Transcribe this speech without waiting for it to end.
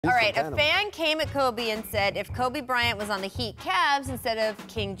All right, a fan came at Kobe and said if Kobe Bryant was on the Heat Cavs instead of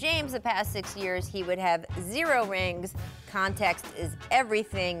King James the past 6 years, he would have 0 rings. Context is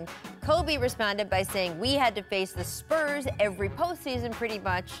everything. Kobe responded by saying we had to face the Spurs every postseason, pretty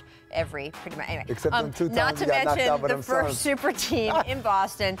much. Anyway. Except them 2 times not to mention the first super team in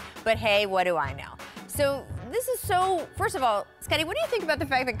Boston. But hey, what do I know? So this is so. First of all, Scotty, what do you think about the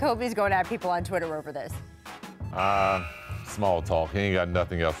fact that Kobe's going at people on Twitter over this? Small talk. He ain't got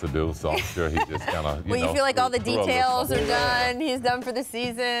nothing else to do, so I'm sure he just kind of, you feel like all the details are done? He's done for the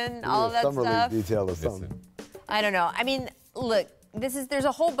season, all of that stuff? Summer league detail or something. I don't know. I mean, look, there's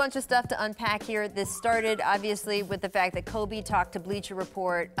a whole bunch of stuff to unpack here. This started, obviously, with the fact that Kobe talked to Bleacher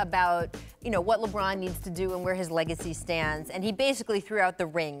Report about, what LeBron needs to do and where his legacy stands. And he basically threw out the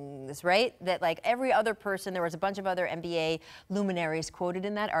rings, right? That, like, every other person, there was a bunch of other NBA luminaries quoted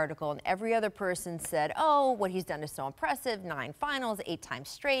in that article, and every other person said, oh, what he's done is so impressive. 9 finals, 8 times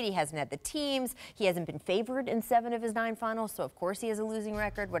straight. He hasn't had the teams. He hasn't been favored in 7 of his 9 finals, so of course he has a losing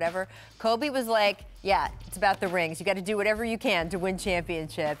record, whatever. Kobe was like, yeah, it's about the rings. You got to do whatever you can to win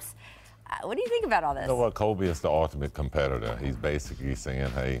championships. What do you think about all this? You know what? Kobe is the ultimate competitor. He's basically saying,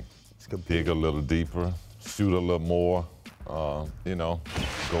 hey, dig a little deeper, shoot a little more, go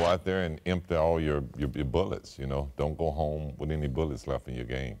out there and empty all your bullets, Don't go home with any bullets left in your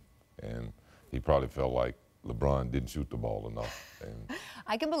game. And he probably felt like LeBron didn't shoot the ball enough. And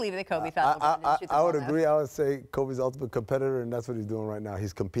I can believe that Kobe felt LeBron didn't shoot the ball I would enough. agree. I would say Kobe's ultimate competitor, and that's what he's doing right now.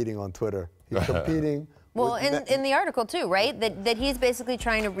 He's competing on Twitter. He's competing. Well, in the article, too, right? That he's basically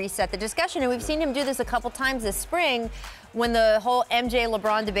trying to reset the discussion. And we've seen him do this a couple times this spring when the whole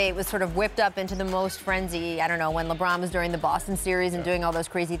MJ-LeBron debate was sort of whipped up into the most frenzy. I don't know, when LeBron was during the Boston series and doing all those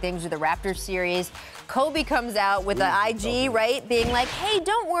crazy things with the Raptors series. Kobe comes out with the IG, right, being like, hey,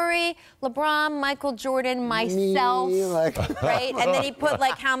 don't worry, LeBron, Michael Jordan, myself, right? And then he put,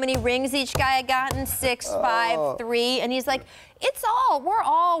 like, how many rings each guy had gotten, 6, 5, 3. And he's like, we're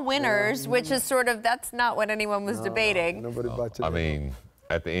all winners, which is sort of, that's not what anyone was debating. I mean,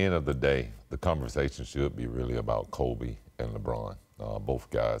 at the end of the day, the conversation should be really about Kobe and LeBron. Both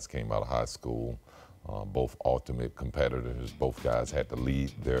guys came out of high school, both ultimate competitors. Both guys had to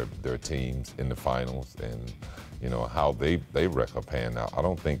lead their teams in the finals, and how they record pan out. I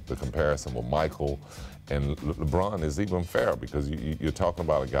don't think the comparison with Michael and LeBron is even fair, because you're talking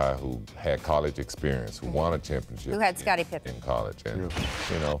about a guy who had college experience, who won a championship. Who had Scottie Pippen in college, and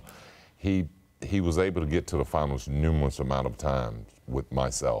he was able to get to the finals numerous amount of times with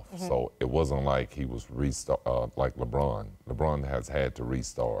myself. So it wasn't like he was like LeBron. LeBron has had to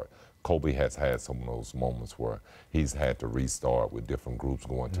restart. Kobe has had some of those moments where he's had to restart with different groups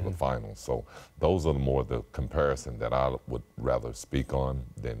going to the finals. So those are more the comparison that I would rather speak on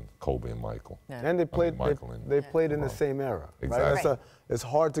than Kobe and Michael. Yeah. And they played in the same era. Exactly. Right? It's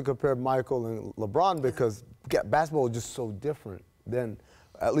hard to compare Michael and LeBron because basketball is just so different. Then,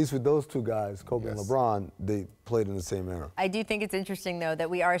 at least with those 2 guys, Kobe and LeBron, they played in the same era. I do think it's interesting, though, that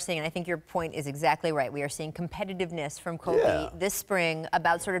we are seeing, and I think your point is exactly right, we are seeing competitiveness from Kobe this spring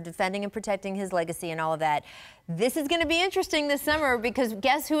about sort of defending and protecting his legacy and all of that. This is going to be interesting this summer, because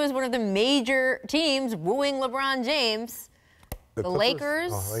guess who is one of the major teams wooing LeBron James? The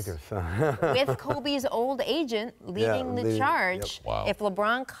Lakers, with Kobe's old agent leading the charge. Yep. Wow. If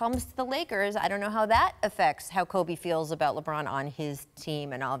LeBron comes to the Lakers, I don't know how that affects how Kobe feels about LeBron on his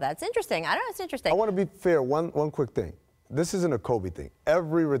team and all that. It's interesting. I don't know. It's interesting. I want to be fair. One quick thing. This isn't a Kobe thing.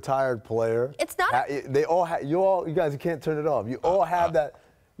 Every retired player. It's not. They all have. You guys can't turn it off. You all have that.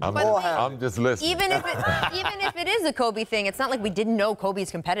 I'm just listening. Even if it is a Kobe thing, it's not like we didn't know Kobe's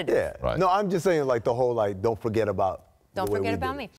competitive. Yeah. Right. No, I'm just saying, like, the whole, like, don't forget about. Don't forget about me.